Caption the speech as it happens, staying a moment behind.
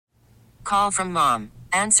Call from mom.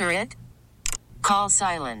 Answer it. Call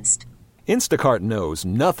silenced. Instacart knows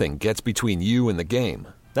nothing gets between you and the game.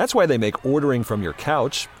 That's why they make ordering from your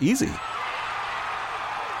couch easy.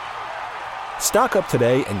 Stock up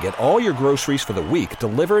today and get all your groceries for the week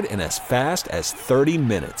delivered in as fast as 30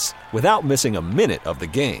 minutes without missing a minute of the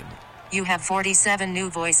game. You have 47 new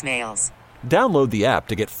voicemails. Download the app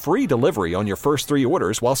to get free delivery on your first 3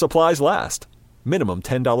 orders while supplies last. Minimum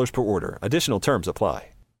 $10 per order. Additional terms apply.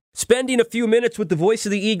 Spending a few minutes with the voice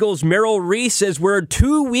of the Eagles, Merrill Reese, says we're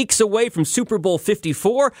 2 weeks away from Super Bowl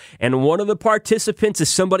 54, and one of the participants is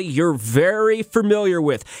somebody you're very familiar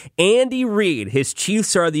with, Andy Reid. His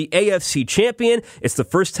Chiefs are the AFC champion. It's the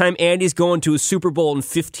first time Andy's going to a Super Bowl in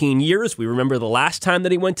 15 years. We remember the last time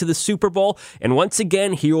that he went to the Super Bowl, and once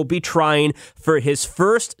again, he will be trying for his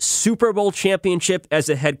first Super Bowl championship as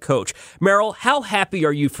a head coach. Merrill, how happy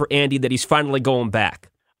are you for Andy that he's finally going back?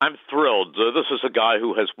 I'm thrilled. This is a guy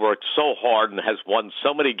who has worked so hard and has won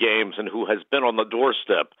so many games and who has been on the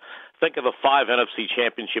doorstep. Think of the 5 NFC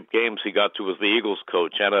championship games he got to as the Eagles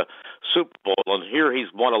coach and a Super Bowl. And here he's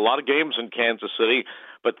won a lot of games in Kansas City,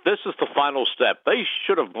 but this is the final step. They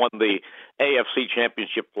should have won the AFC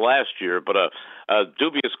championship last year, but a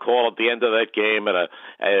dubious call at the end of that game and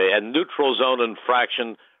a neutral zone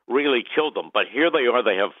infraction really killed them. But here they are.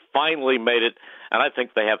 They have finally made it, and I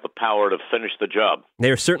think they have the power to finish the job.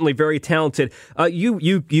 They're certainly very talented.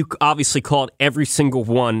 You obviously called every single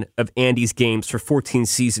one of Andy's games for 14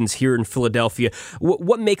 seasons here in Philadelphia.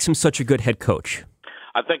 What makes him such a good head coach?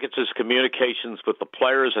 I think it's his communications with the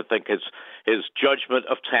players. I think his judgment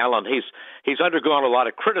of talent. He's undergone a lot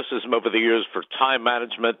of criticism over the years for time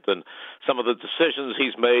management and some of the decisions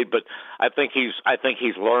he's made. But I think he's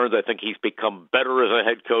learned. I think he's become better as a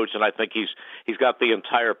head coach, and I think he's got the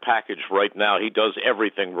entire package right now. He does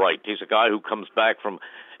everything right. He's a guy who comes back from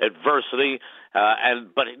adversity.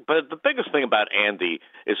 But the biggest thing about Andy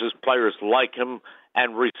is his players like him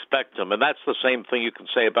and respect him. And that's the same thing you can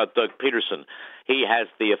say about Doug Peterson. He has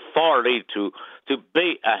the authority to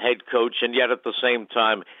be a head coach, and yet at the same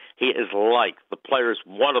time, he is liked. The players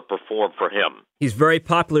want to perform for him. He's very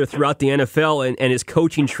popular throughout the NFL, and his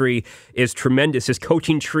coaching tree is tremendous. His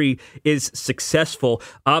coaching tree is successful.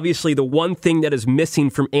 Obviously, the one thing that is missing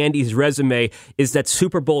from Andy's resume is that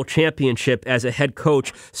Super Bowl championship as a head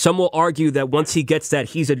coach. Some will argue that once he gets that,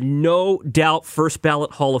 he's a no-doubt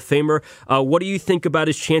first-ballot Hall of Famer. What do you think about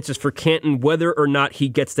his chances for Canton, whether or not he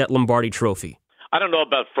gets that Lombardi trophy? I don't know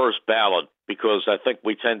about first ballot, because I think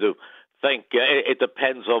we tend to think it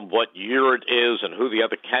depends on what year it is and who the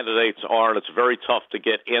other candidates are, and it's very tough to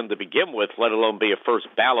get in to begin with, let alone be a first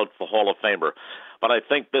ballot for Hall of Famer. But I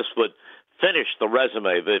think this would finish the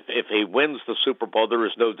resume. If he wins the Super Bowl, there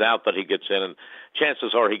is no doubt that he gets in, and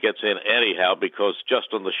chances are he gets in anyhow, because just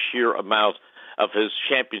on the sheer amount of his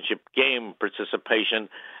championship game participation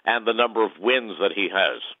and the number of wins that he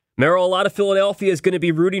has. Merrill, a lot of Philadelphia is going to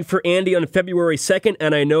be rooting for Andy on February 2nd,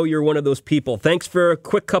 and I know you're one of those people. Thanks for a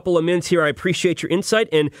quick couple of minutes here. I appreciate your insight,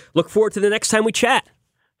 and look forward to the next time we chat.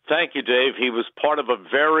 Thank you, Dave. He was part of a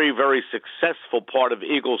very, very successful part of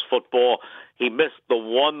Eagles football. He missed the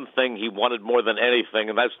one thing he wanted more than anything,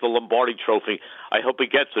 and that's the Lombardi Trophy. I hope he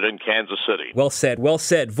gets it in Kansas City. Well said, well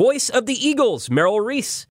said. Voice of the Eagles, Merrill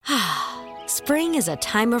Reese. Spring is a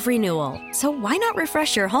time of renewal, so why not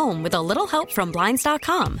refresh your home with a little help from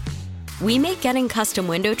Blinds.com? We make getting custom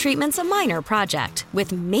window treatments a minor project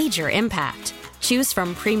with major impact. Choose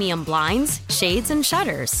from premium blinds, shades, and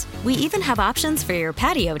shutters. We even have options for your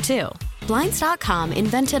patio, too. Blinds.com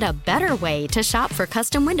invented a better way to shop for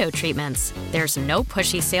custom window treatments. There's no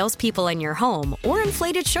pushy salespeople in your home or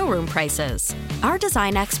inflated showroom prices. Our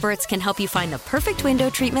design experts can help you find the perfect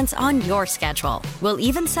window treatments on your schedule. We'll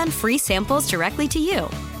even send free samples directly to you.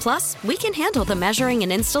 Plus, we can handle the measuring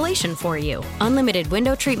and installation for you. Unlimited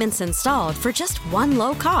window treatments installed for just one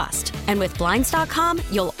low cost. And with Blinds.com,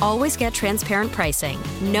 you'll always get transparent pricing.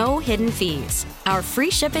 No hidden fees. Our free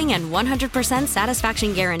shipping and 100%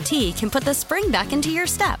 satisfaction guarantee can put the spring back into your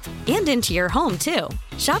step and into your home, too.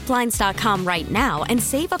 Shop Blinds.com right now and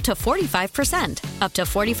save up to 45%. Up to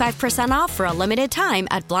 45% off for a limited time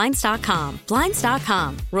at Blinds.com.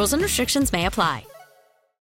 Blinds.com. Rules and restrictions may apply.